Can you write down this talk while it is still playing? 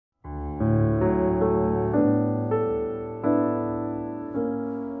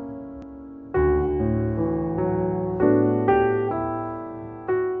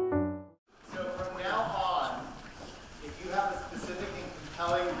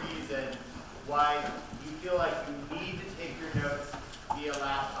reason why you feel like you need to take your notes via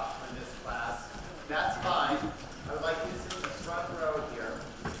laptop for this class, that's fine. I would like you to sit in the front row here,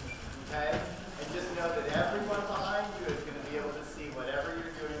 okay? And just know that everyone behind you is going to be able to see whatever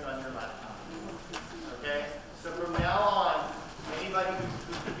you're doing on your laptop, okay? So from now on, anybody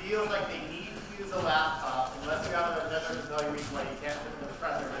who feels like they need to use a laptop, unless you have another compelling reason why you can't sit in the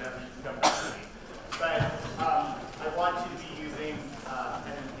front or whatever, you can come back to me. But I want you to be using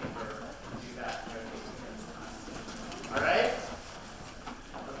pen and paper to do that. All right?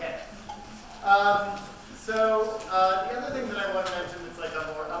 Okay. So the other thing that I want to mention that's like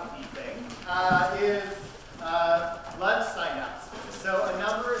a more upbeat thing is lunch signups. So a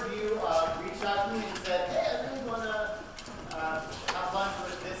number of you reached out to me and said, hey, I really want to have lunch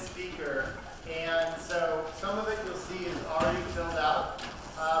with this speaker. And so some of it you'll see is already filled out.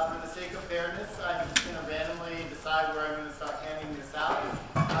 For the sake of fairness, I'm just going to randomly decide where I'm going to start handing this out.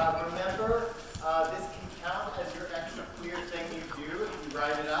 Remember, this can count as your extra clear thing you do if you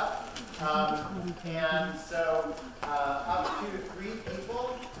write it up. And so up to 3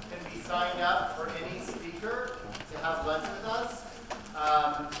 people can be signed up for any speaker to have lunch with us.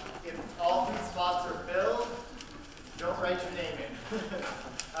 If all 3 spots are filled, don't write your name in.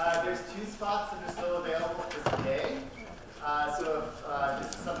 There's 2 spots that are still available for today. So if this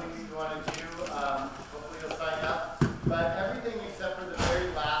is something that you want to do, hopefully you'll sign up. But everything except for the very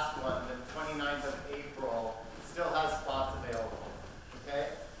last one, the 29th of April, still has spots available. Okay?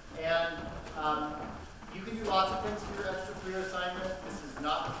 And you can do lots of things for your extra career assignment. This is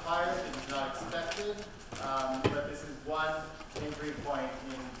not required, it is not expected, but this is one entry point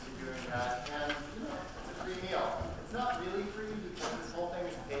into doing that. And you know, it's a free meal. It's not really free because this whole thing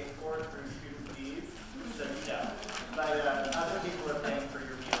is paid for through student fees, so you know. But other people are paying for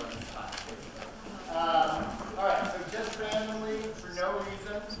your meal in this class. All right, so just randomly, for no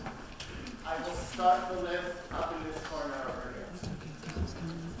reason, I will start the list up in this corner over here.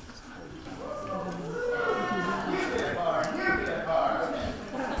 You get a bar, you get a bar. Okay.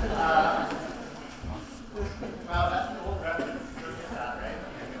 Wow, that's an old reference. Look at that, right?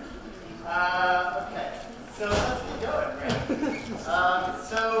 Okay, so let's get going, right?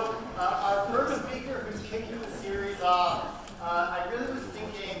 So our first speaker who's kicking the series off, I really was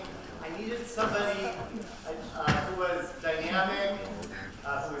thinking I needed somebody who was dynamic,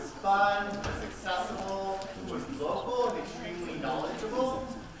 who was fun, who was accessible, who was local and extremely knowledgeable,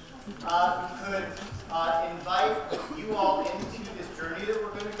 who could invite you all into this journey that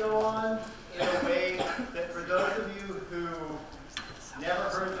we're going to go on in a way that for those of you who never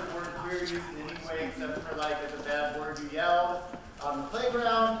heard the word queer used in any way except for like as a bad word you yelled on the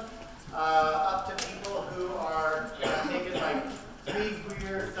playground, up to people who are taking like 3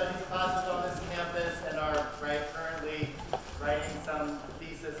 queer studies classes on this campus and are currently writing some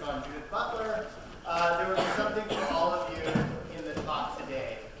thesis on Judith Butler. There will be something for all of you in the talk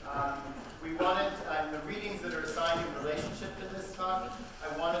today. We wanted, in the readings that are assigned in relationship to this talk,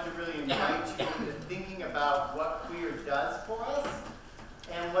 I wanted to really invite you into thinking about what queer does for us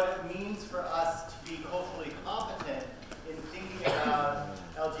and what it means for us to be culturally competent in thinking about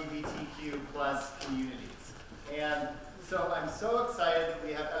LGBTQ plus communities. And so I'm so excited that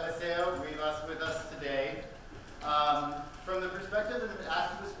we have Eliseo Rivas with us today. From the perspective of an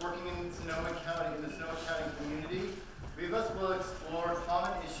activist working in Sonoma County, in the Sonoma County community, Rivas will explore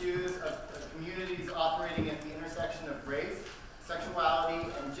common issues of communities operating at the intersection of race, sexuality,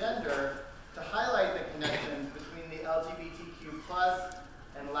 and gender to highlight the connections between the LGBTQ plus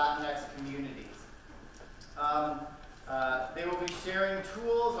and Latinx communities. They will be sharing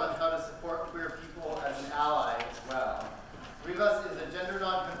tools on how to support queer people as an ally as well. Rivas is a gender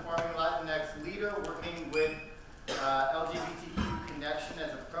non-conforming Latinx leader working with LGBTQ Connection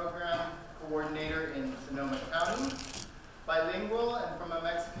as a program coordinator in Sonoma County. Bilingual and from a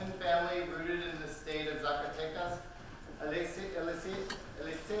Mexican family rooted in the state of Zacatecas, Eliseo,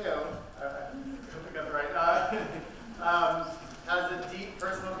 I hope I got it right, has a deep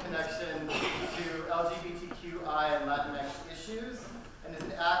personal connection to LGBTQI and Latinx issues and is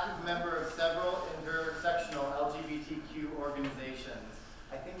an active member of several intersectional LGBTQ organizations.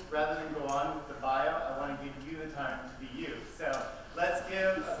 I think rather than go on with the bio, I want to give you the time to be you. So let's give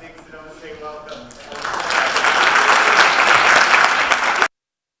a big Sonoma State welcome.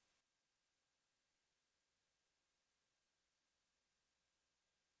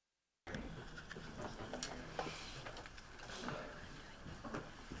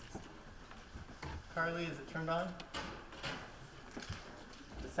 Carly, is it turned on?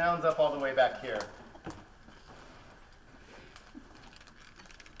 The sound's up all the way back here.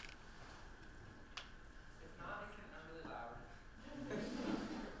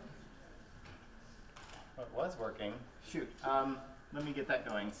 was working. Shoot. Let me get that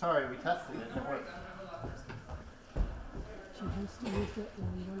going. Sorry, we tested it. It worked. She has to use it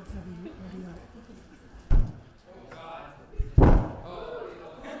when we don't have any audio.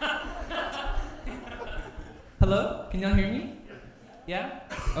 Hello? Can y'all hear me? Yeah?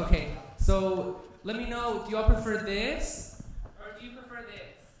 Okay. So let me know, do y'all prefer this? Or do you prefer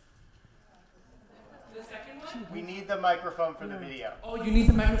this? The second one? We need the microphone for the video. Oh, you need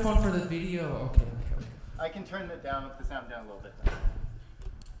the microphone for the video. Okay. I can turn the sound down a little bit.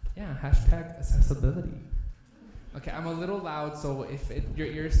 Yeah, hashtag accessibility. Okay, I'm a little loud, so if your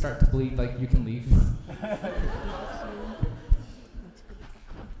ears start to bleed, like, you can leave.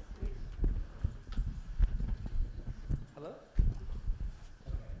 Hello?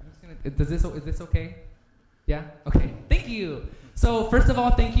 Okay, is this okay? Yeah? Okay, thank you. So first of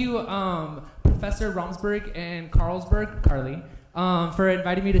all, thank you, Professor Romsberg and Carly, for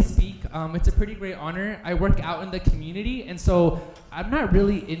inviting me to speak. It's a pretty great honor. I work out in the community, and so I'm not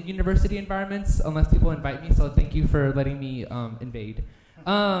really in university environments unless people invite me, so thank you for letting me invade.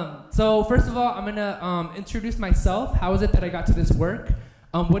 So first of all, I'm going to introduce myself. How is it that I got to this work?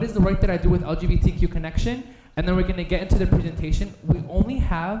 What is the work that I do with LGBTQ Connection? And then we're going to get into the presentation. We only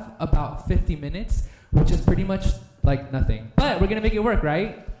have about 50 minutes, which is pretty much like nothing. But we're going to make it work,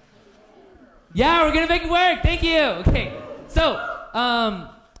 right? Yeah, we're going to make it work. Thank you. Okay. So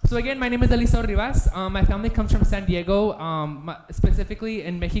again, my name is Eliseo Rivas. My family comes from San Diego, specifically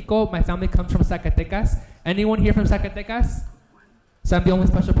in Mexico. My family comes from Zacatecas. Anyone here from Zacatecas? So I'm the only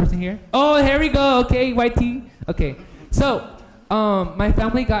special person here? Oh, here we go. Okay, YT. Okay. So my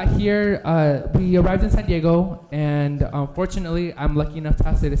family got here. We arrived in San Diego, and fortunately, I'm lucky enough to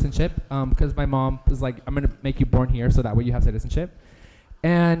have citizenship because my mom was like, I'm going to make you born here so that way you have citizenship.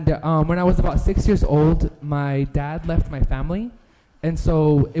 And when I was about 6 years old, my dad left my family. And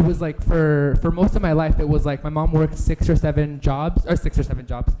so it was like for most of my life, it was like my mom worked 6 or 7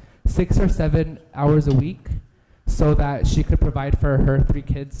 hours a week so that she could provide for her 3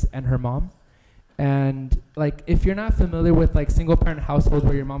 kids and her mom. And like, if you're not familiar with like single parent households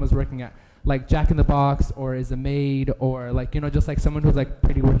where your mom is working at like Jack in the Box or is a maid or like, you know, just like someone who's like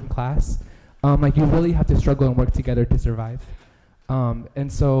pretty working class, like you really have to struggle and work together to survive.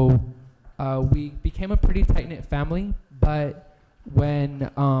 And so we became a pretty tight-knit family, but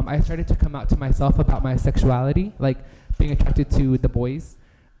when I started to come out to myself about my sexuality, like being attracted to the boys,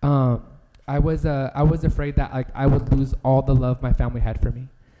 I was afraid that like I would lose all the love my family had for me.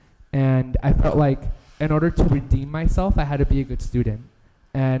 And I felt like in order to redeem myself, I had to be a good student.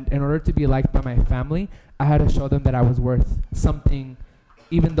 And in order to be liked by my family, I had to show them that I was worth something,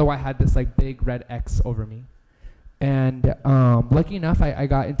 even though I had this like big red X over me. And lucky enough, I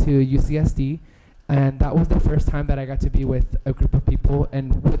got into UCSD, and that was the first time that I got to be with a group of people.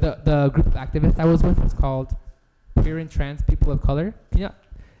 And the group of activists I was with was called Queer and Trans People of Color. Can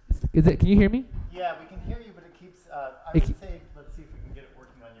you hear me? Yeah, we can hear you, but it keeps. I would say, let's see if we can get it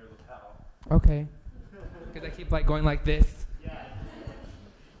working on your lapel. Okay. Because I keep like going like this. Yeah.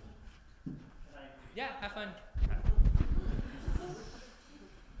 Yeah, have fun.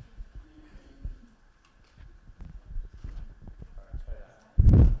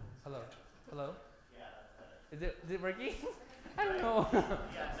 Hello? Yeah, that's better. Is it working? I don't know.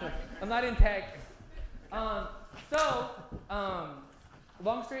 I'm not in tech.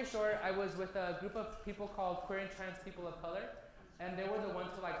 Long story short, I was with a group of people called Queer and Trans People of Color, and they were the ones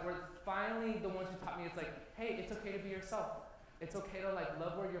who were finally the ones who taught me it's like, hey, it's okay to be yourself. It's okay to like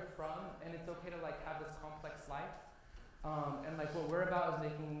love where you're from, and it's okay to like have this complex life. And like what we're about is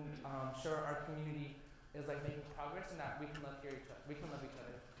making sure our community is like making progress and that we can love each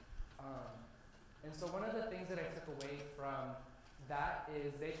other. And so one of the things that I took away from that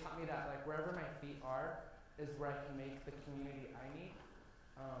is they taught me that like wherever my feet are is where I can make the community I need.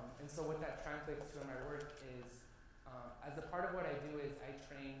 And so what that translates to in my work is, as a part of what I do is I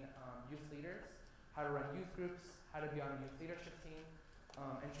train youth leaders, how to run youth groups, how to be on a youth leadership team,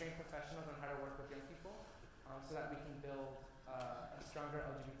 and train professionals on how to work with young people so that we can build a stronger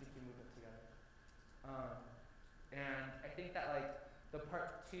LGBTQ movement together. And I think that like the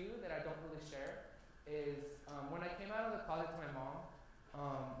part 2 that I don't really share is when I came out of the closet to my mom,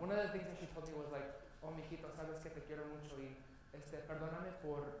 one of the things that she told me was like, oh, mijito, sabes que te quiero mucho y perdóname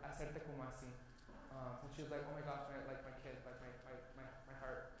por hacerte como así. And she was like, oh my gosh, like my kid, like my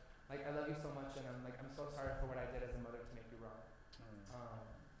heart, like I love you so much, and I'm so sorry for what I did as a mother to make you wrong.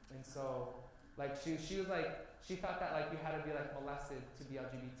 And so like she was like, she thought that like you had to be like molested to be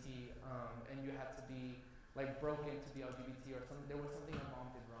LGBT, and you had to be like broken to be LGBT or something. There was something my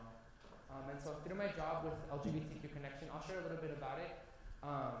mom did wrong. And so through my job with LGBTQ Connection, I'll share a little bit about it.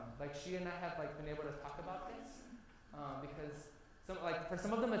 Like she and I have like been able to talk about this because for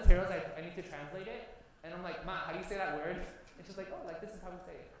some of the materials I need to translate it, and I'm like, Ma, how do you say that word? And she's like, oh, like this is how we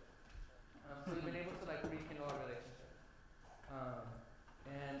say it. So we've been able to like rekindle our relationship,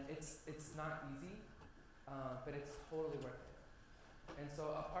 and it's not easy, but it's totally worth it. And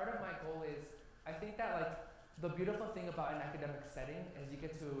so a part of my goal is, I think that like the beautiful thing about an academic setting is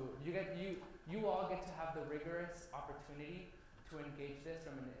you all get to have the rigorous opportunity to engage this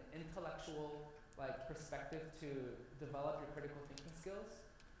from an intellectual like perspective to develop your critical thinking skills.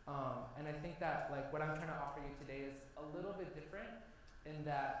 And I think that like what I'm trying to offer you today is a little bit different in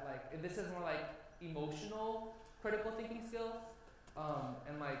that like this is more like emotional critical thinking skills,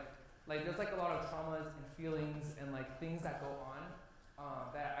 and like there's like a lot of traumas and feelings and like things that go on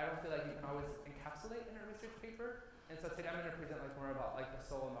that I don't feel like you can always encapsulate in a research paper. And so today I'm going to present like more about like the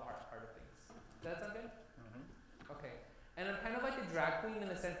soul and the heart part of things. Does that sound good? Mm-hmm. Okay. And I'm kind of like a drag queen in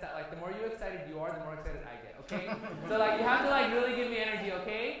the sense that like the more excited you are, the more excited I get. Okay. So like you have to like really give me energy.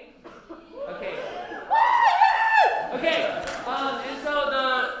 Okay. Okay. Okay. And so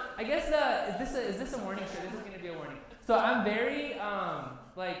I guess is this a warning? Sure. This is going to be a warning. So I'm very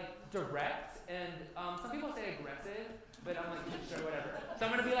like direct, and some people say aggressive, but I'm like sure whatever. So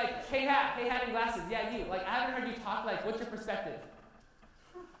I'm going to be like, hey hat and glasses. Yeah, you. Like I haven't heard you talk. Like what's your perspective?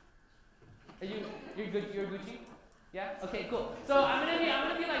 You're good. You're Gucci. Yeah. Okay. Cool. So I'm gonna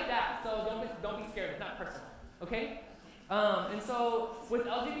be like that. So don't be scared. It's not personal. Okay. And so with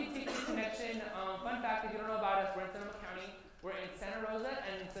LGBTQ Connection, fun fact if you don't know about us, we're in Sonoma County. We're in Santa Rosa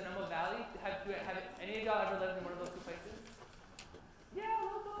and in Sonoma Valley. Have any of y'all ever lived in one of those two places? Yeah,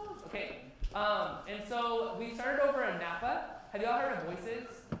 locals. Okay. And so we started over in Napa. Have y'all heard of Voices?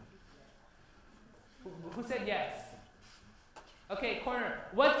 Who said yes? Okay, corner.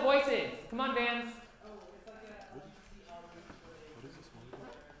 What's Voices? Come on, Vans.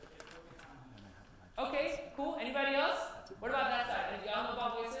 Okay, cool. Anybody else? What about that side? Y'all know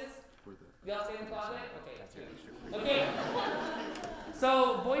about Voices? Y'all stay in the closet? Okay, good. Okay.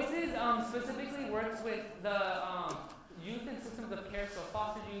 So Voices specifically works with the youth and systems of care, so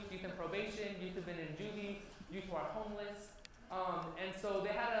foster youth, youth in probation, youth who've been in juvie, youth who are homeless. And so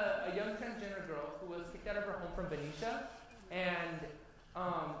they had a young transgender girl who was kicked out of her home from Benicia, and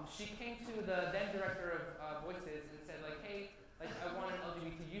she came to the then director of Voices and said like, hey, like I want an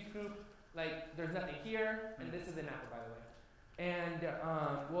LGBT youth group. Like, there's nothing here, and this is in Napa, by the way. And,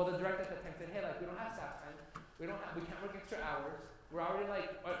 well, the director at the time said, hey, like, we don't have staff time. We can't work extra hours. We're already, like,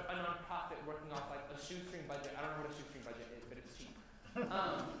 a nonprofit working off, like, a shoestring budget. I don't know what a shoestring budget is, but it's cheap.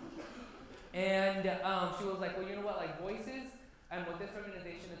 And she was like, well, you know what, like, Voices, and what this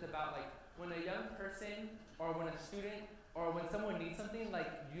organization is about, like, when a young person, or when a student, or when someone needs something,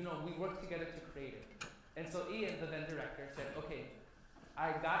 like, you know, we work together to create it. And so Ian, the then director, said, okay,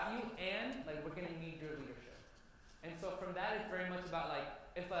 I got you, and like we're gonna need your leadership. And so from that, it's very much about like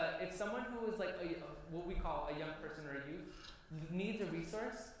if someone who is like what we call a young person or a youth needs a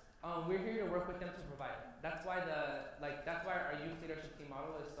resource, we're here to work with them to provide it. That's why our youth leadership team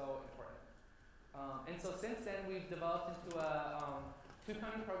model is so important. And so since then, we've developed into a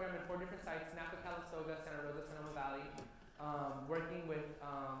 2-county program in 4 different sites: Napa, Calistoga, Santa Rosa, Sonoma Valley, working with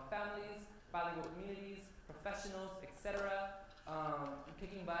families, bilingual communities, professionals, etc.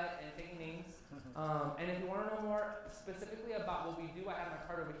 Kicking butt and taking names. And if you want to know more specifically about what we do, I have my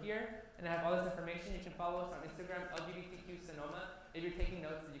card over here, and I have all this information. You can follow us on Instagram, LGBTQ Sonoma. If you're taking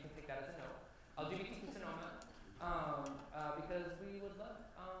notes, you can take that as a note. LGBTQ Sonoma, because we would love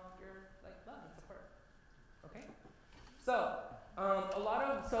your love and support. Okay. So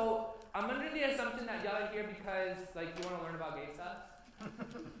I'm under the assumption that y'all are here because like you want to learn about gay stuff.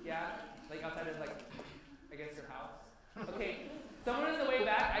 Yeah, like outside of like I guess your house. Okay, someone in the way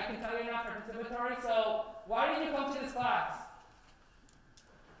back, I can tell you're not participatory, so why did you come to this class?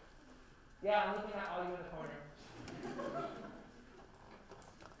 Yeah, I'm looking at all you in the corner.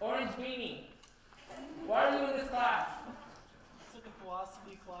 Orange beanie. Why are you in this class? I took a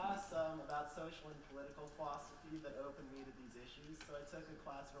philosophy class about social and political philosophy that opened me to these issues, so I took a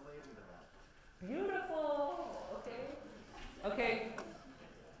class relating to that. Beautiful. Okay. Okay.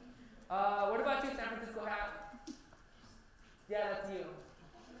 What about you, San Francisco hat? Yeah, that's you.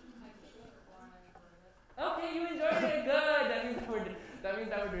 Okay, you enjoyed it. Good. That means that we're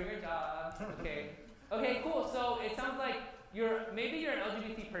doing our job. Okay. Okay, cool. So it sounds like maybe you're an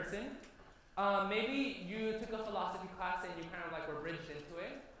LGBT person. Maybe you took a philosophy class and you kind of like were bridged into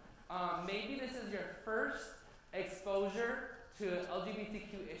it. Maybe this is your first exposure to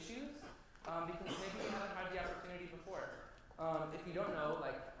LGBTQ issues because maybe you haven't had the opportunity before. If you don't know,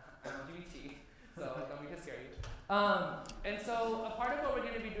 like I'm LGBT, so don't make it scare you. And so a part of what we're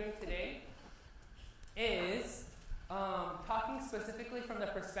going to be doing today is talking specifically from the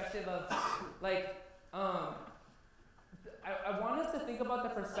perspective of, like, I want us to think about the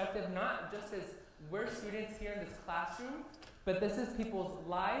perspective not just as we're students here in this classroom, but this is people's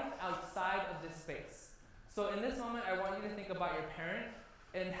life outside of this space. So in this moment, I want you to think about your parent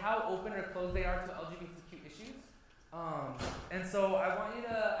and how open or closed they are to LGBTQ issues. And so I want you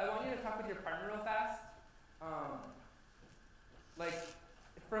to talk with your partner real fast. Like,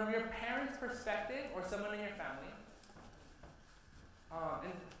 from your parents' perspective or someone in your family,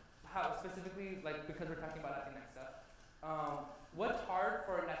 and how specifically, like, because we're talking about Latinx stuff, what's hard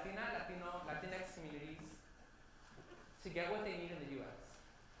for Latina, Latino, Latinx communities to get what they need in the U.S.?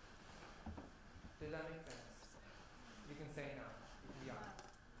 Does that make sense? You can say no. You can be honest.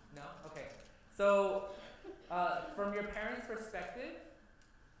 No? Okay. So, from your parents' perspective,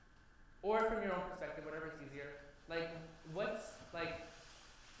 or from your own perspective, whatever is easier, like,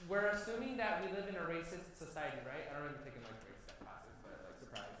 we're assuming that we live in a racist society, right? I don't know if you're taking, like, race classes, but, like,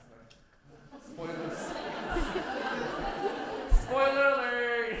 surprise. Spoilers. Spoiler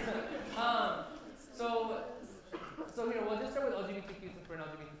alert! So here, we'll just start with LGBTQ since we're an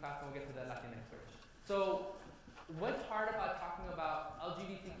LGBT class and we'll get to the Latinx first. So, what's hard about talking about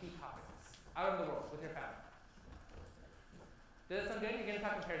LGBTQ topics out in the world with your family? Does that sound good? You're going to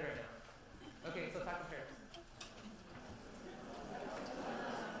talk in pairs right now. Okay, so talk in pairs.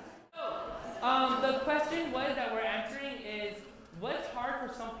 The question that we're answering is, what's hard for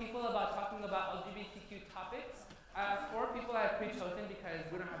some people about talking about LGBTQ topics? 4 people I have pre-chosen because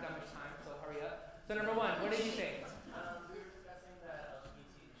we don't have that much time, so hurry up. So number 1, what did you say? We were discussing that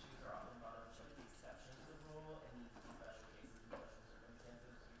LGBT issues are often brought up as like the exception to the rule and in special cases and special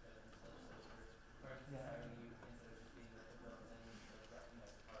circumstances because in legislatures or in society instead of just being like a representing the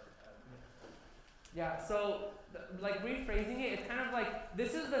recognized part of Yeah, so like rephrasing it, it's kind of like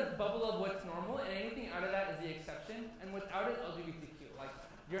this is the bubble of what's normal and anything out of that is the exception, and without it, LGBTQ. Like,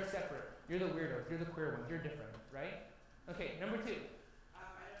 you're separate, you're the weirdos, you're the queer ones, you're different, right? Okay, number 2. I don't feel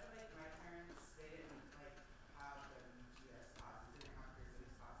like my parents, they didn't like have the UGS classes, they didn't have queer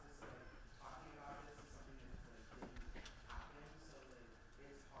studies classes, so like talking about this is something that's like didn't happen, so like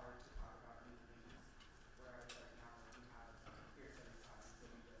it's hard to talk about new things. Whereas like now we have queer studies classes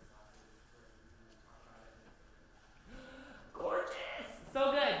and UGS classes where we can talk about it and it's like Gorgeous!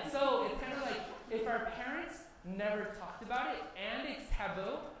 So good. So it's kind of like if our parents never talked about it and it's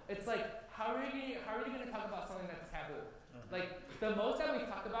taboo, it's like how are you going to talk about something that's taboo? Like the most that we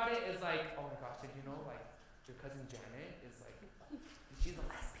talk about it is like, oh my gosh, did you know like your cousin Janet is like she's a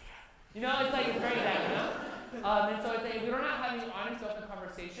lesbian? You know, it's like it's very that, you know? And so it's like if we're not having honest open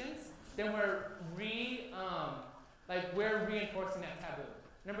conversations, then we're reinforcing that taboo.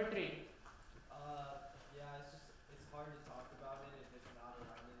 Number 3. yeah, it's hard to talk about it if it's not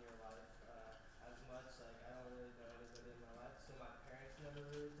around in your life as much. Like I don't really know anybody in my life, so my parents never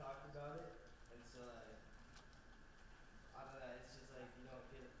really talked about it, and so like I don't know. It's just like you don't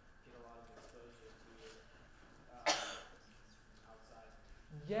get a lot of exposure to it outside.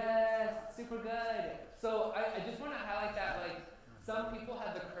 Yes, super good. So I just want to highlight that like some people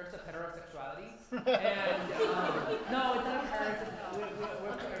have the curse of heterosexuality, and no, it's not a curse.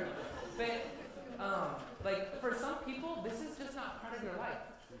 We're cursed. But like for some people, this is just not part of your life,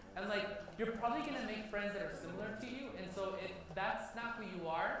 and like you're probably gonna make friends that are similar to you, and so if that's not who you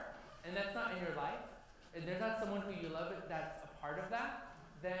are, and that's not in your life, and there's not someone who you love that's a part of that,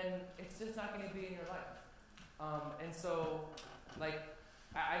 then it's just not gonna be in your life. And so like.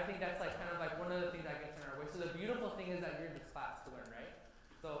 I think that's like kind of like one of the things that gets in our way. So the beautiful thing is that you're in this class to learn, right?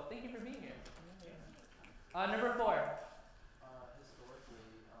 So thank you for being here. Number 4.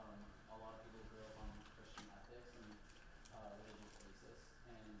 Historically, a lot of people grew up on Christian ethics and religious basis,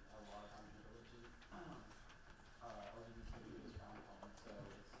 and a lot of times in religion, LGBTQ is frowned upon, so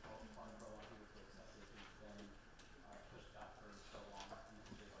it's hard for a lot of people to accept it. It's been pushed back for so long in the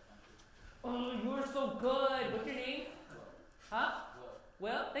history of our country. Oh, you are so good. What's your name? Huh?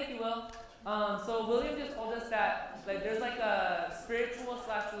 Will? Thank you, Will. So William just told us that like there's like a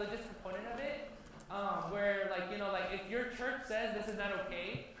spiritual/religious component of it, where like like if your church says this is not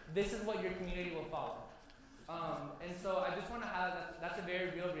okay, this is what your community will follow. And so I just want to highlight that's a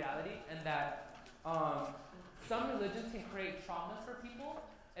very real reality, and that some religions can create traumas for people.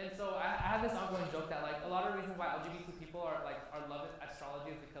 And so I have this ongoing joke that like a lot of reasons why LGBT people are love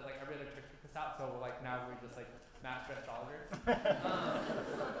astrology is because like every other church kicked us out, so like now we're just like master astrologers.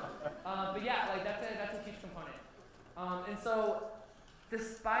 But yeah, like that's a huge component. And so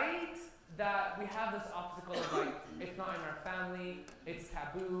despite that we have this obstacle of like, it's not in our family, it's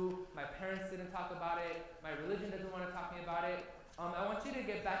taboo, my parents didn't talk about it, my religion doesn't want to talk to me about it. I want you to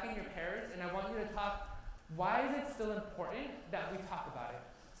get back in your pairs, and I want you to talk, why is it still important that we talk about it?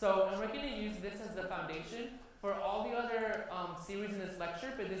 So, and we're going to use this as the foundation for all the other series in this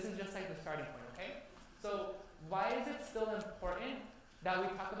lecture, but this is just like the starting point, okay? So, why is it still important that we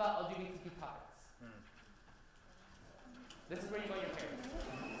talk about LGBTQ topics? This is where you go in your pairs.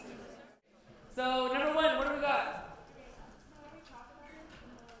 So, number one, what do we got?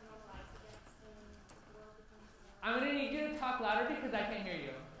 I'm going to need you to talk louder because I can't hear you.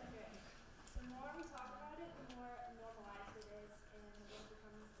 Okay. The more we talk about it, the more normalized it is, and the world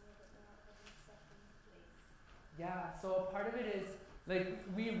becomes a little bit more of an accepting place. Yeah, so a part of it is, like,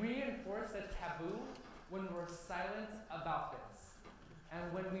 we reinforce the taboo when we're silent about this.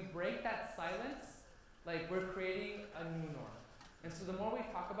 And when we break that silence, like, we're creating a new norm. And so the more we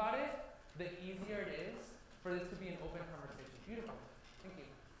talk about it, the easier it is for this to be an open conversation. Beautiful. Thank you.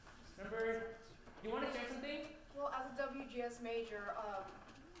 Remember, you want to share something? Well, as a WGS major,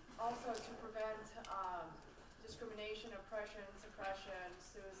 also to prevent discrimination, oppression, suppression,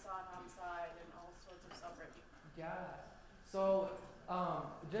 suicide, homicide, and all sorts of suffrage. Yeah. So,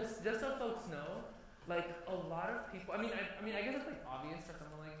 just so folks know, like a lot of people. I mean, I guess it's like obvious for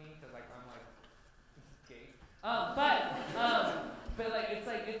someone like me because like I'm like gay. But like it's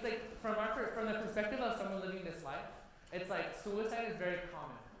like from the perspective of someone living this life, it's like suicide is very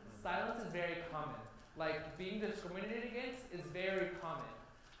common. Silence is very common. Like being discriminated against is very common.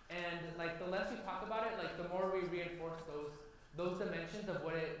 And like the less we talk about it, like the more we reinforce those dimensions of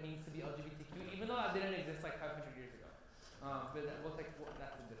what it means to be LGBTQ, even though that didn't exist like 500 years ago. But that's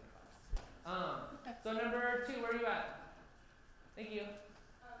a different class. So number 2, where are you at? Thank you.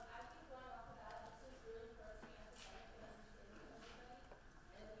 I think going off of that, this is really for us to be empathetic and understanding of everybody,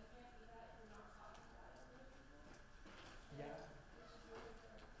 and we can't do that if we're not talking about it with other people. Yeah. It's just really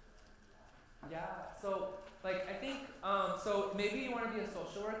for us to do that. Yeah. So like I think so maybe you want to be a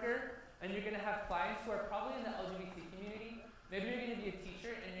social worker and you're gonna have clients who are probably in the LGBT community. Maybe you're gonna be a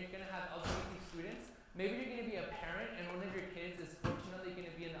teacher and you're gonna have LGBT students. Maybe you're gonna be a parent and one of your kids is fortunately gonna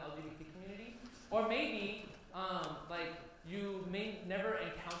be in the LGBT community. Or maybe like you may never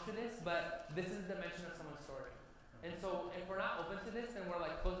encounter this, but this is the dimension of someone's story. And so if we're not open to this, then we're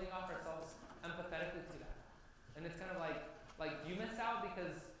like closing off ourselves empathetically to that. And it's kind of like you miss out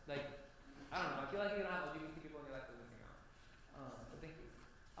because like I don't know, I feel like you don't have LGBT people in your life that are missing out. So thank you.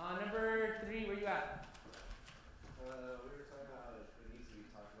 Number 3, where you at? We were talking about it needs to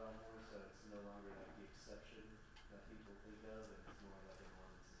be talked about more, so it's no longer like the exception that people think of, and it's more like a norm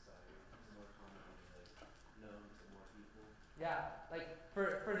in society. It's more commonly like known to more people. Yeah, like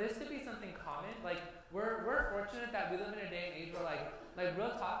for this to be something common, like we're fortunate that we live in a day and age where like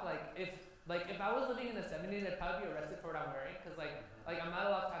real talk, like if I was living in the 70s, I'd probably be arrested for what I'm wearing, because like I'm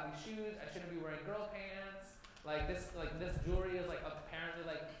not allowed to have these shoes. I shouldn't be wearing girl pants. Like this jewelry is like apparently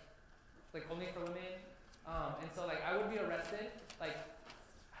like only for women. And so like I would be arrested like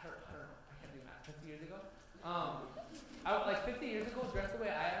I don't know, I can't do math. 50 years ago. Like 50 years ago, dressed the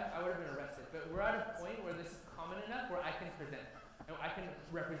way I am, I would have been arrested. But we're at a point where this is common enough where I can present and I can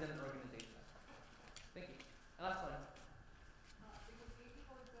represent an organization. Thank you. And last one. Because gay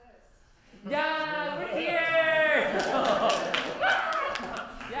people exist. Yeah, we're here!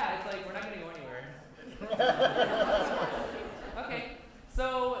 Yeah, it's like we're not going to go anywhere. Okay,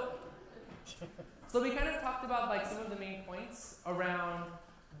 so we kind of talked about like some of the main points around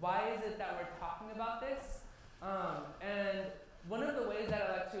why is it that we're talking about this. And one of the ways that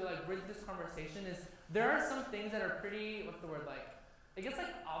I like to like bridge this conversation is there are some things that are pretty, what's the word, like, I guess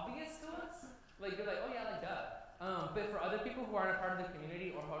like obvious to us. Like you're like, oh yeah, like duh. But for other people who aren't a part of the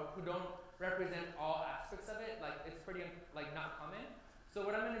community or who don't represent all aspects of it, like it's pretty like not common. So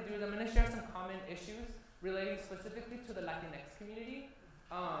what I'm going to do is I'm going to share some common issues relating specifically to the Latinx community.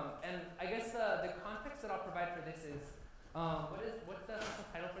 And I guess the context that I'll provide for this is, what's the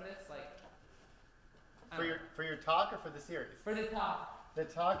title for this? Like, For your talk or for the series? For the talk. The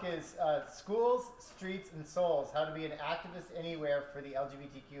talk is Schools, Streets, and Souls, How to be an Activist Anywhere for the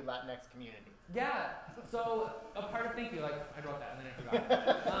LGBTQ Latinx Community. Yeah, so a part of, thank you, like I wrote that and then I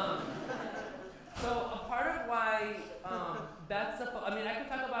forgot. So a part of why that's I mean I could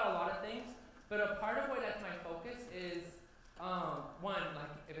talk about a lot of things, but a part of why that's my focus is, one,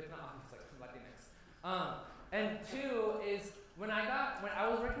 like if it's not obvious, like Latinx. And 2 is when I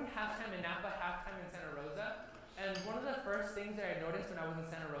was working half-time in Napa, half-time in Santa Rosa, and one of the first things that I noticed when I was in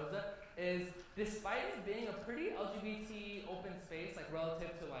Santa Rosa is despite it being a pretty LGBT open space, like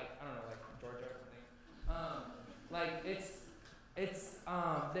relative to like, I don't know, like Georgia or something, like it's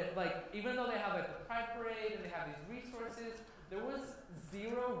that like even though they have like the Pride Parade and they have these resources, there was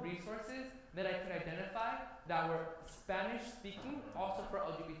zero resources that I could identify that were Spanish speaking also for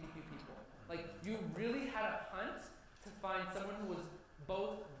LGBTQ people. Like you really had to hunt to find someone who was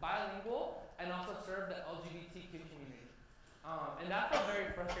both bilingual and also served the LGBTQ community. And that felt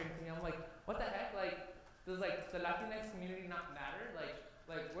very frustrating to me. I'm like, what the heck? Like, does like the Latinx community not matter? Like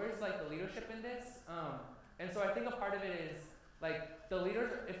where's like the leadership in this? And so I think a part of it is like the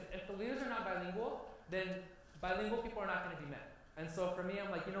leaders. If the leaders are not bilingual, then bilingual people are not going to be met. And so for me,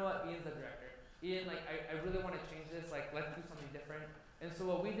 I'm like, you know what? Ian's the director. Ian, like, I really want to change this. Like, let's do something different. And so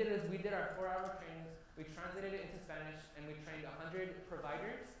what we did is we did our 4-hour trainings. We translated it into Spanish, and we trained 100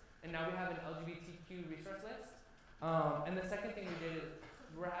 providers. And now we have an LGBTQ resource list. And the second thing we did is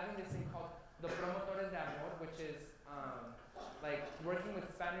we're having this thing called the Promotores de Amor, which is like working with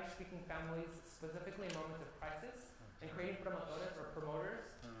Spanish-speaking families, specifically in moments of crisis, and creating promotores or promoters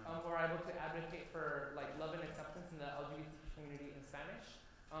who are able to advocate for like love and acceptance in the LGBT community in Spanish.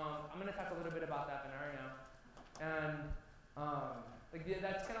 I'm going to talk a little bit about that right now. And like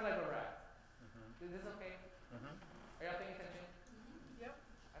that's kind of like where we're at. Is this okay? Are y'all paying attention? Yep.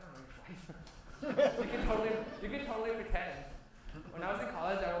 I don't know your life. you can totally pretend. When I was in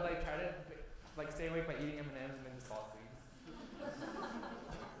college, I would like try to like stay awake by eating M&Ms and then just fall asleep.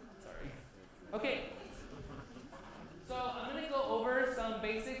 Sorry. Okay. So I'm gonna go over some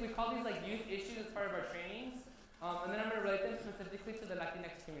basic. We call these like youth issues as part of our trainings, and then I'm gonna relate them specifically to the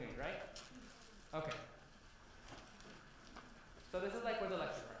Latinx community, right? Okay. So this is like where the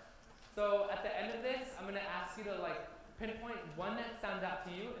lecture part. So at the end of this, I'm gonna ask you to like pinpoint one that stands out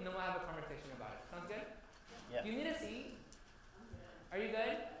to you, and then we'll have a conversation about it. Sounds good? Yeah. Do you need a seat? Are you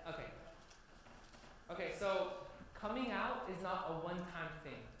good? Okay. Okay, so coming out is not a one-time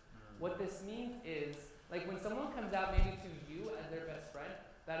thing. What this means is, like when someone comes out maybe to you as their best friend,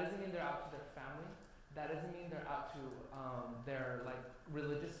 that doesn't mean they're out to their family. That doesn't mean they're out to their like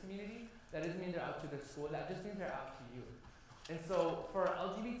religious community. That doesn't mean they're out to their school. That just means they're out to you. And so for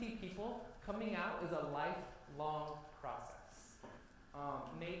LGBT people, coming out is a lifelong process.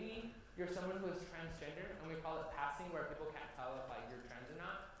 Maybe you're someone who is transgender, and we call it passing, where people can't tell if like you're trans or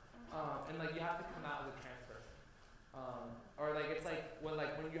not. And like you have to come out as a trans person. Or like it's like when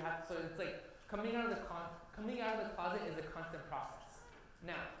you have, so it's like coming out of the closet is a constant process.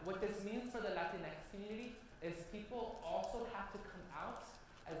 Now, what this means for the Latinx community is people also have to come out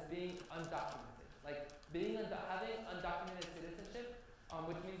as being undocumented. Like having undocumented citizenship,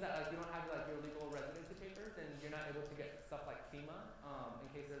 which means that like you don't have like your legal residency papers and you're not able to get stuff like FEMA in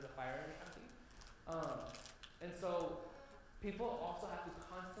case there's a fire in your country. And so people also have to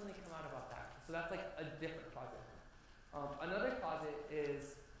constantly come out about that. So that's like a different closet. Another closet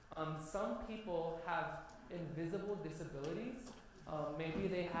is some people have invisible disabilities. Maybe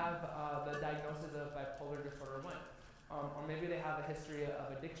they have the diagnosis of bipolar disorder 1. Or maybe they have a history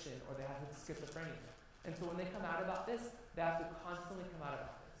of addiction, or they have schizophrenia. And so when they come out about this, they have to constantly come out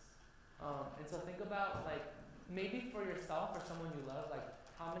about this. And so think about like maybe for yourself or someone you love, like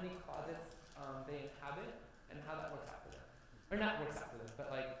how many closets they inhabit and how that works out for them. Or not works out for them, but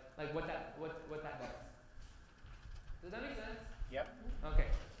like what that does. Does that make sense? Yep. Okay.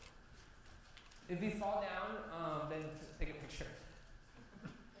 If these fall down, then take a picture.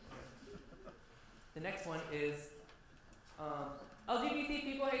 The next one is LGBT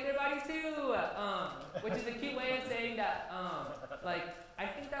people hate their bodies too, which is a cute way of saying that, like, I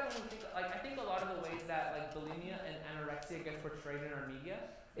think that when we think, like, I think a lot of the ways that, like, bulimia and anorexia gets portrayed in our media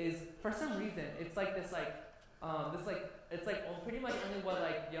is, for some reason, it's like this, like, it's like pretty much only what,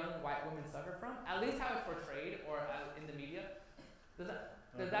 like, young white women suffer from, at least how it's portrayed, or in the media. Does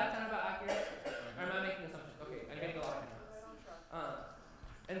that sound about accurate? Or am I making assumptions? Okay, I'm getting a lot of opinions.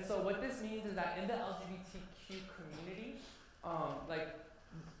 And so what this means is that in the LGBTQ community, like,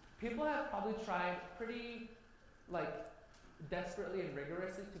 people have probably tried pretty, like, desperately and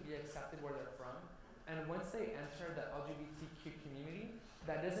rigorously to be accepted where they're from. And once they enter the LGBTQ community,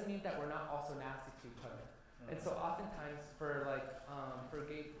 that doesn't mean that we're not also nasty to each other. And so oftentimes for, like, for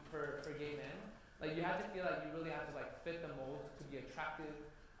gay men, like, you have to feel like you really have to, like, fit the mold to be attractive,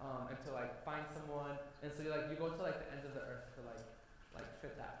 and to, like, find someone. And so you go to, like, the ends of the earth to, like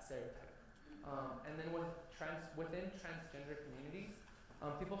fit that stereotype. And then within transgender communities,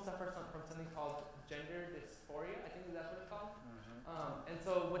 people suffer from something called gender dysphoria. I think that's what it's called. And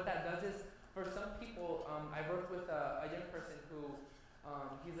so what that does is, for some people, I worked with a young person who,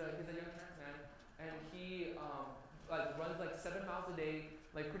 he's a young trans man, and he like runs like 7 miles a day,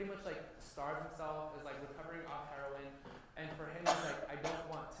 like pretty much like starves himself, is like recovering off heroin, and for him it's like, I don't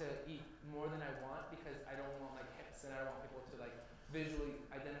want to eat more than I want because I don't want like hips and I don't want people to like visually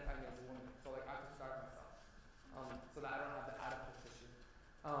identify me as a woman. So like I have to start myself, so that I don't have the adipose tissue.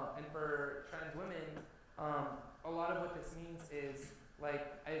 And for trans women, a lot of what this means is like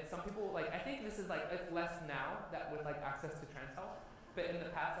some people like I think this is like it's less now that with like access to trans health, but in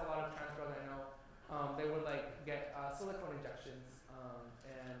the past a lot of trans girls I know they would like get silicone injections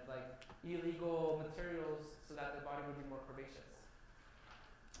and like illegal materials so that their body would be more curvaceous.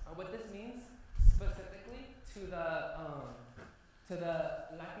 What this means specifically to the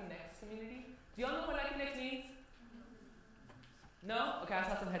Latinx community. Do y'all know what Latinx means? No? Okay, I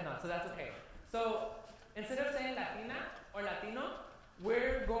saw some head nods, so that's okay. So instead of saying Latina or Latino,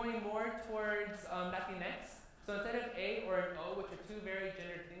 we're going more towards Latinx. So instead of A or an O, which are two very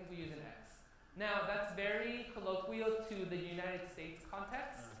gendered things, we use an X. Now that's very colloquial to the United States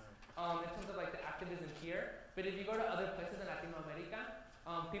context in terms of like the activism here. But if you go to other places in Latin America,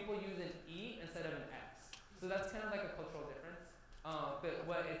 people use an E instead of an X. So that's kind of like a cultural difference. But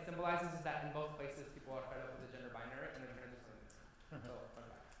what it symbolizes is that in both places, people are fed up with the gender binary and they're trying to do something different. So, fun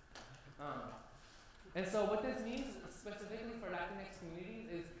fact. And so what this means specifically for Latinx communities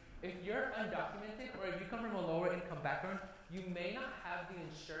is if you're undocumented or if you come from a lower income background, you may not have the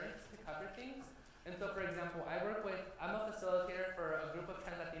insurance to cover things. And so for example, I'm a facilitator for a group of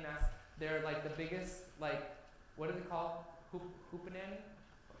trans Latinas. They're like the biggest, like, what is it called? Hoopanani?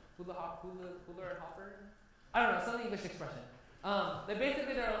 Hula and hopper? I don't know, some English expression. They're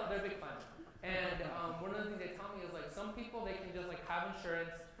big fun. And one of the things they tell me is like some people they can just like have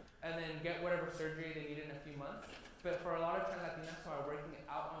insurance and then get whatever surgery they need in a few months. But for a lot of trans Latinas who are working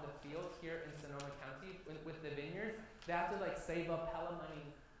out on the field here in Sonoma County with the vineyards, they have to like save up hella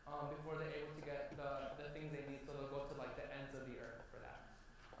money before they're able to get the things they need. So they'll go to like the ends of the earth for that.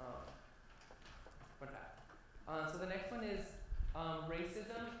 So the next one is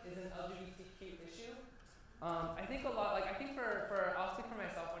racism is an LGBTQ issue. I think I'll speak for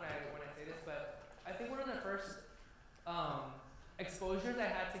myself when I say this, but I think one of the first exposures I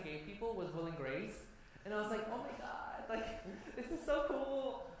had to gay people was Will and Grace, and I was like, oh my god, like this is so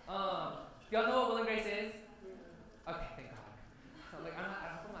cool. Y'all know what Will and Grace is? Okay, thank God. I'm like I'm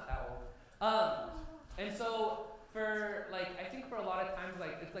not that old. And so for like I think for a lot of times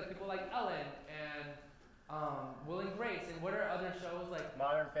like it's like people like Ellen and Will and Grace, and what are other shows like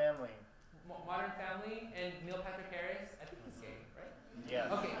Modern Family. Modern Family and Neil Patrick Harris. I think he's gay, right?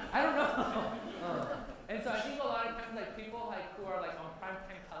 Yeah. Okay, I don't know. And so I think a lot of times like people like who are like on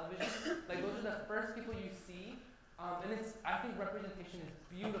primetime television, like those are the first people you see. And I think representation is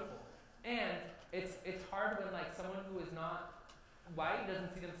beautiful. And it's hard when like someone who is not white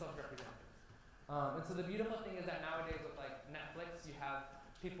doesn't see themselves represented. And so the beautiful thing is that nowadays with like Netflix, you have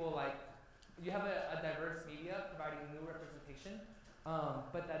people like you have a diverse media providing new representation.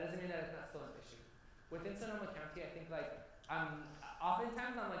 But that doesn't mean that it's not still an issue. Within Sonoma County, I think like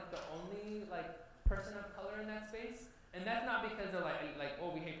oftentimes I'm like the only like person of color in that space, and that's not because they're like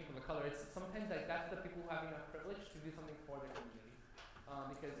oh we hate people of color. It's sometimes like that's the people who have enough privilege to do something for their community.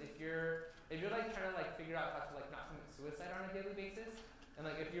 Because if you're like trying to like figure out how to like not commit suicide on a daily basis, and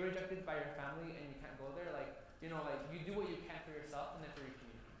like if you're rejected by your family and you can't go there, like you know like you do what you can for yourself and then for your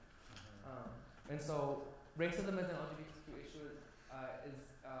community. And so racism as an LGBTQ issue is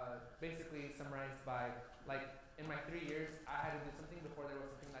basically summarized by, like, in my 3 years, I had to do something before there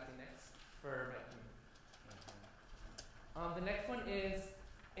was something Latinx for my community. The next one is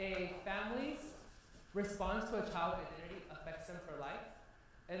a family's response to a child's identity affects them for life.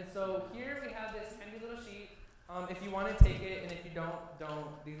 And so here we have this handy little sheet. If you want to take it, and if you don't.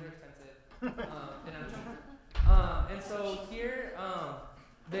 These are expensive. And I'm cheap. And so here,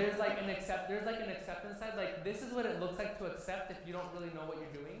 there's like an acceptance side. Like this is what it looks like to accept if you don't really know what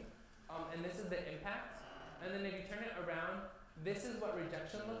you're doing. And this is the impact. And then if you turn it around, this is what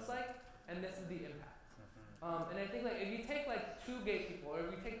rejection looks like, and this is the impact. And I think like if you take like two gay people, or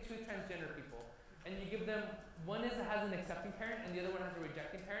if you take two transgender people, and you give them one has an accepting parent and the other one has a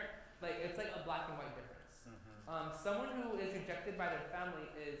rejecting parent, like it's like a black and white difference. Someone who is rejected by their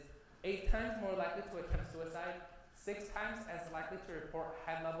family is 8 times more likely to attempt suicide, 6 times as likely to report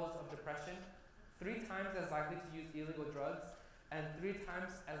high levels of depression, 3 times as likely to use illegal drugs, and 3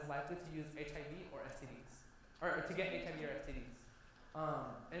 times as likely to use HIV or STDs, or to get HIV or STDs.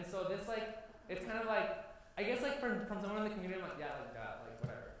 And so this like, it's kind of like, I guess like from someone in the community, I'm like, yeah, like that, like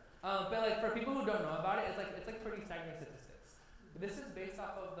whatever. But like for people who don't know about it, it's like pretty staggering statistics. This is based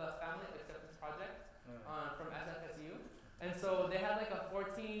off of the Family Acceptance Project from SFSU, and so they had like a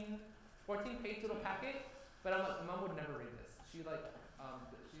 14-page little packet. But I'm like, Mom would never read this. She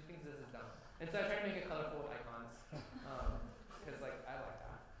she thinks this is dumb. And so I try to make it colorful with icons, because like I like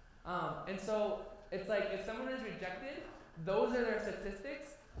that. And so it's like if someone is rejected, those are their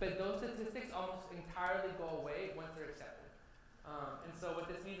statistics, but those statistics almost entirely go away once they're accepted. And so what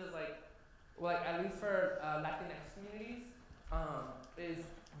this means is like at least for Latinx communities, is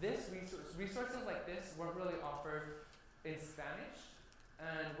this resources like this weren't really offered in Spanish,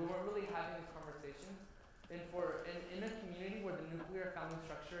 and we weren't really having these conversations. And in a community where the nuclear family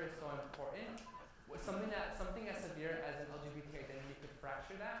structure is so important, something as severe as an LGBT identity could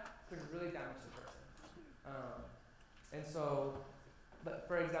fracture that, could really damage the person. And so,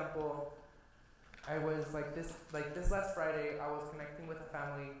 for example, I was this last Friday, I was connecting with a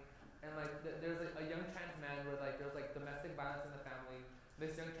family, and there's a young trans man where there was domestic violence in the family.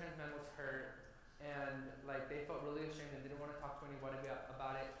 This young trans man was hurt, and they felt really ashamed and didn't want to talk to anybody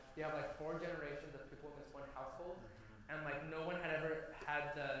about it. You have 4 generations of people in this one household, and no one had ever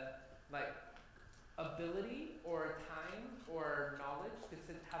had the ability or time or knowledge to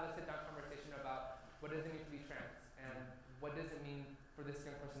have a sit-down conversation about what does it mean to be trans, and what does it mean for this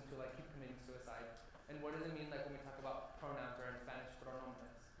young person to keep committing suicide, and what does it mean when we talk about pronouns or in Spanish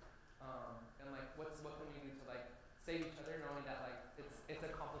pronombres, and what can we do to save each other, knowing that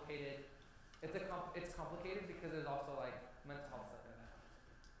it's complicated because there's also mental health stuff in that.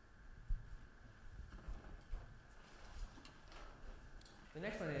 The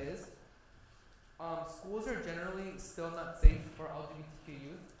next one is schools are generally still not safe for LGBTQ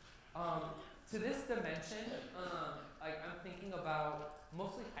youth. To this dimension, I'm thinking about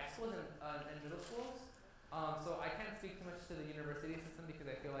mostly high schools and middle schools. So I can't speak too much to the university system because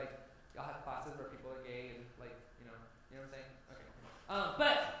I feel like y'all have classes where people are gay and you know what I'm saying? Okay.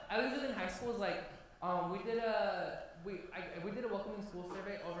 But at least within high schools, we did a welcoming school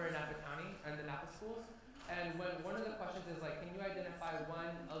survey over in Napa County and the Napa schools. And one of the questions is can you identify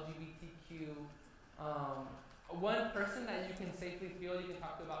one LGBTQ, one person that you can safely feel you can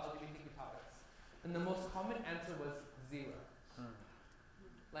talk to about LGBTQ topics? And the most common answer was 0.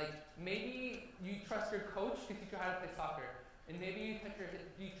 Maybe you trust your coach to teach you how to play soccer, and maybe you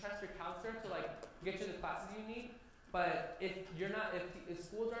trust your counselor to get you the classes you need. But if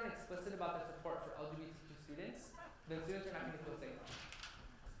schools aren't explicit about their support for LGBTQ students, then students are not going to feel safe.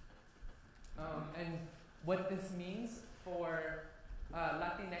 And what this means for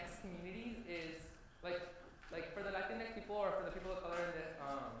Latinx communities is for the Latinx people or for the people of color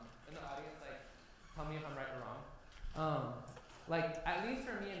in the audience, tell me if I'm right or wrong. At least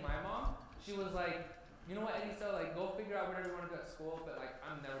for me and my mom, she was you know what, Eddie, so go figure out whatever you want to do at school, but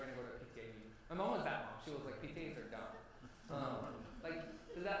I'm never gonna go to a PTA meeting. My mom was that mom. She was PTAs are dumb.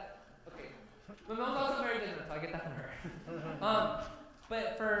 Is that okay? My mom's also very judgmental. I get that from her.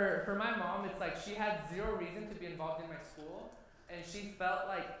 But for my mom, it's she had 0 reason to be involved in my school, and she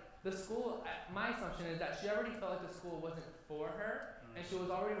felt the school. My assumption is that she already felt the school wasn't for her, and she was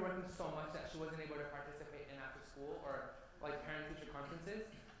already working so much that she wasn't able to participate in after school or parent-teacher conferences.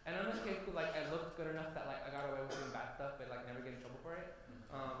 And I'm just kidding, I looked good enough that I got away with doing bad stuff, but never get in trouble for it.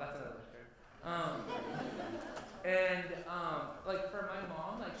 That's another story. For my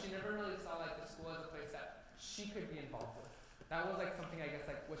mom, she never really saw the school as a place that she could be involved with. That was something I guess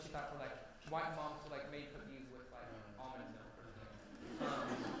what she thought for white moms who made cookies with almond milk or something.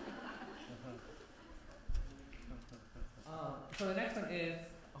 So the next one is,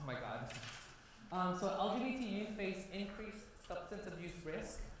 oh my god. So LGBT youth face increased substance abuse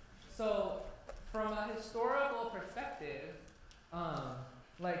risk. So from a historical perspective,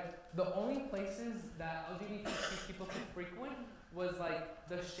 the only places that LGBTQ people could frequent was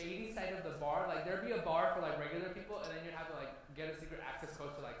the shady side of the bar. There'd be a bar for regular people, and then you'd have to get a secret access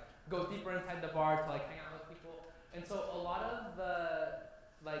code to go deeper inside the bar to hang out with people. And so a lot of the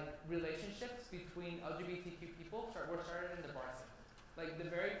relationships between LGBTQ people were started in the bar scene. The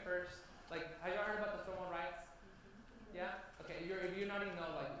very first, have you heard about the Stonewall riots? Yeah? Okay, if you're nodding no,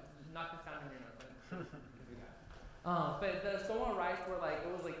 knock this down in your notes. You can do that. But the Stonewall riots were it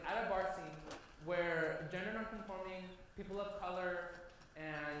was at a bar scene where gender non-conforming, people of color,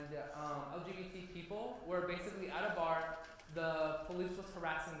 and LGBT people were basically at a bar. The police was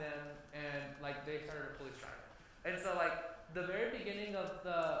harassing them, and they started a police riot. And so the very beginning of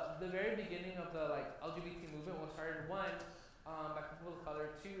the LGBT movement was started by people of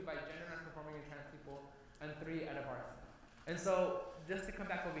color, 2 by gender non-conforming and trans people, and 3 at a bar scene. And so just to come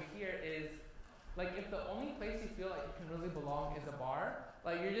back over here is if the only place you feel you can really belong is a bar,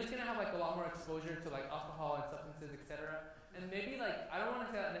 you're just gonna have a lot more exposure to alcohol and substances, etc. And maybe I don't want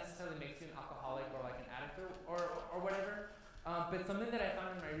to say that necessarily makes you an alcoholic or an addict or whatever. But something that I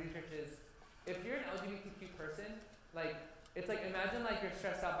found in my research is if you're an LGBTQ person, it's imagine you're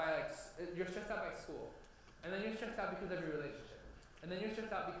stressed out by school, and then you're stressed out because of your relationship, and then you're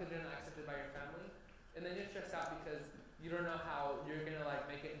stressed out because you're not accepted by your family, and then you're stressed out because you don't know how you're gonna like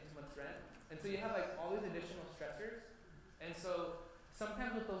make it into month's rent, and so you have like all these additional stressors, and so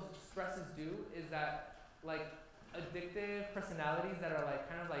sometimes what those stresses do is that like addictive personalities that are like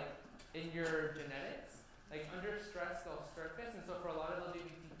kind of like in your genetics, like under stress they'll surface, and so for a lot of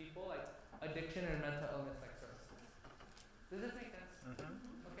LGBT people, like addiction and mental illness like surfaces. Does this make sense? Okay.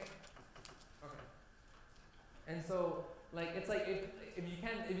 Okay. And so like it's like if you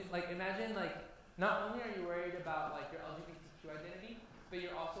can like imagine like not only are you worried about like your LGBTQ identity, but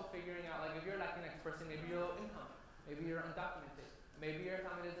you're also figuring out like if you're a Latinx person, maybe you're low income, maybe you're undocumented, maybe your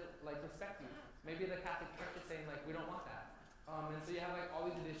family doesn't like respect you, maybe the Catholic Church is saying like we don't want that, and so you have like all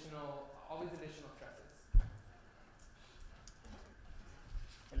these additional stresses.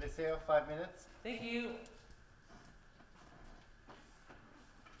 Eliseo, 5 minutes. Thank you.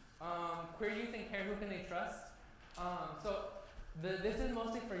 Queer youth and care, who can they trust? This is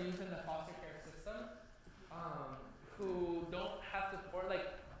mostly for youth in the foster care system who don't have support. Like,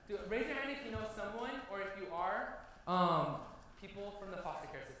 raise your hand if you know someone or if you are people from the foster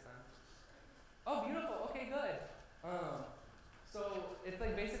care system. Oh, beautiful. Okay, good. So it's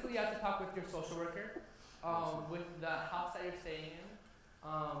like basically you have to talk with your social worker, with the house that you're staying in,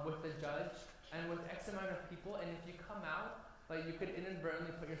 with the judge, and with X amount of people. And if you come out, like you could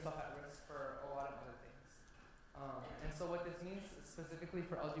inadvertently put yourself at risk for a lot of other things. And so what this means specifically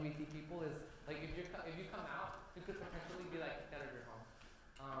for LGBT people is like if you come out, you could potentially be like kicked out of your home.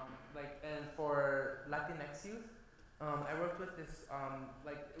 And for Latinx youth, I worked with this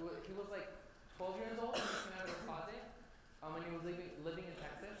he was like 12 years old when he came out of the closet, and he was living in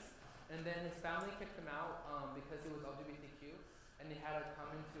Texas, and then his family kicked him out because he was LGBTQ, and he had to come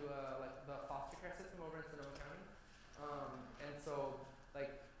into the foster care system over in Sonoma County. And so,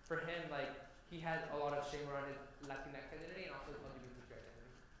 like, for him, like, he had a lot of shame around his Latinx identity and also his LGBTQ identity.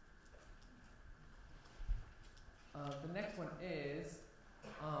 The next one is,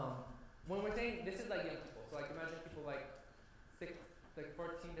 when we're saying, this is like young people, so like imagine people like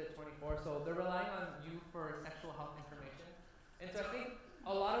 14 to 24, so they're relying on you for sexual health information. And so I think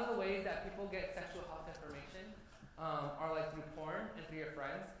a lot of the ways that people get sexual health information are like through porn and through your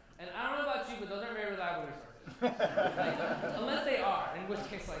friends. And I don't know about you, but those aren't very reliable resources. Like, unless they are, in which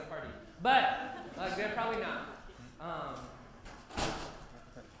case, like, party. But, like, they're probably not. And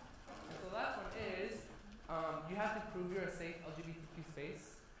so the last one is, you have to prove you're a safe LGBTQ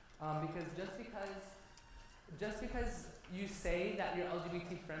space. Because just because you say that you're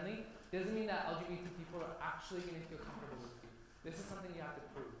LGBT friendly doesn't mean that LGBT people are actually going to feel comfortable with you. This is something you have to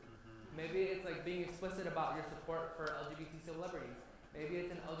prove. Maybe it's like being explicit about your support for LGBT celebrities. Maybe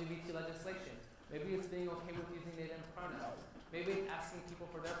it's an LGBT legislation. Maybe it's being okay with using they them pronouns. Maybe it's asking people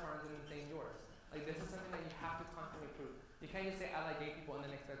for their pronouns and then saying yours. Like this is something that you have to constantly prove. You can't just say I like gay people and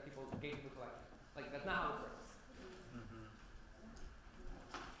then expect gay people to like you. Like that's not how it works.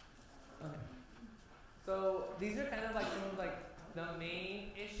 Okay. So these are kind of like some of like the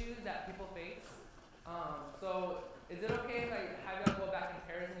main issues that people face. So is it okay if I have y'all go back in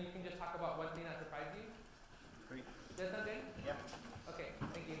pairs and you can just talk about one thing that surprised you? Great. Does that sound good? Yep. Okay,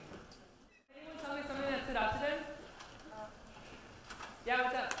 thank you. Anyone tell me something that stood out to them? Yeah,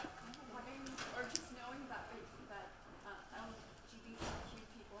 what's up? Having, or just knowing that LGBTQ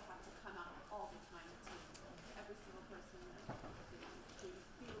people have to come out all the time to every single person that they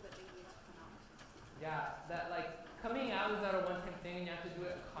feel that they need to come out. Yeah, that like coming out is not a one-time thing and you have to do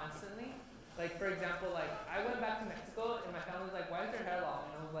it constantly. Like for example, like I went back to Mexico and my family was like, "Why is your hair long?"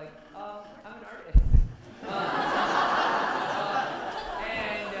 And I was like, "I'm an artist."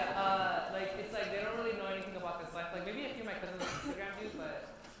 Like it's like they don't really know anything about this life. Like maybe a few of my cousins on Instagram do, but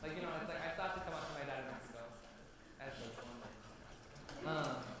like you know, it's like I still have to come out to my dad in Mexico. That's so fun.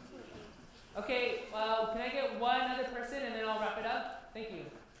 Okay, well, can I get one other person and then I'll wrap it up? Thank you.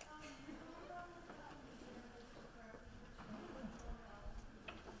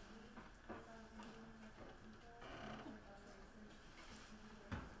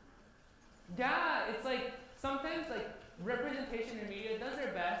 Yeah, it's like sometimes like representation in media does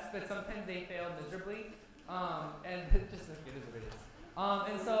their best, but sometimes they fail miserably, and it's just like it is what it is.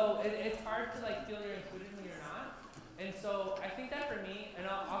 And so it's hard to like feel you're included when you're not. And so I think that for me, and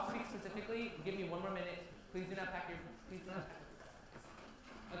I'll speak specifically. Give me one more minute. Please do not pack your. Please do not pack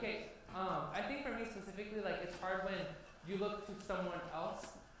your. Okay. I think for me specifically, like it's hard when you look to someone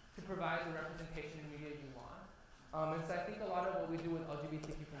else to provide the representation in media you want. And so I think a lot of what we do with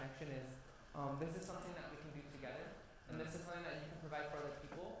LGBTQ Connection is. This is something that we can do together, and this is something that you can provide for other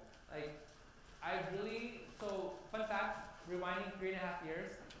people. Like, fun fact, rewinding 3.5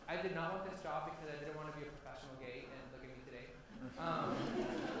 years, I did not want this job because I didn't want to be a professional gay, and look at me today.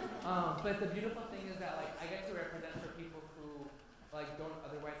 But the beautiful thing is that like I get to represent for people who like don't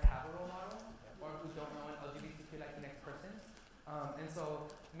otherwise have a role model or who don't know an LGBTQ Latinx person. And so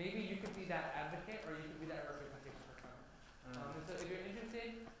maybe you could be that advocate or you could be that representation for some. And so if you're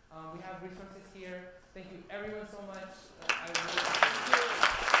interested, we have resources here. Thank you everyone so much. I really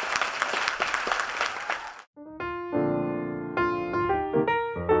appreciate it.